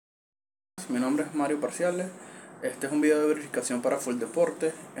mi nombre es Mario Parciales. Este es un video de verificación para Full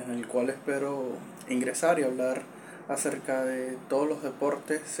Deportes, en el cual espero ingresar y hablar acerca de todos los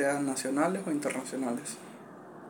deportes, sean nacionales o internacionales.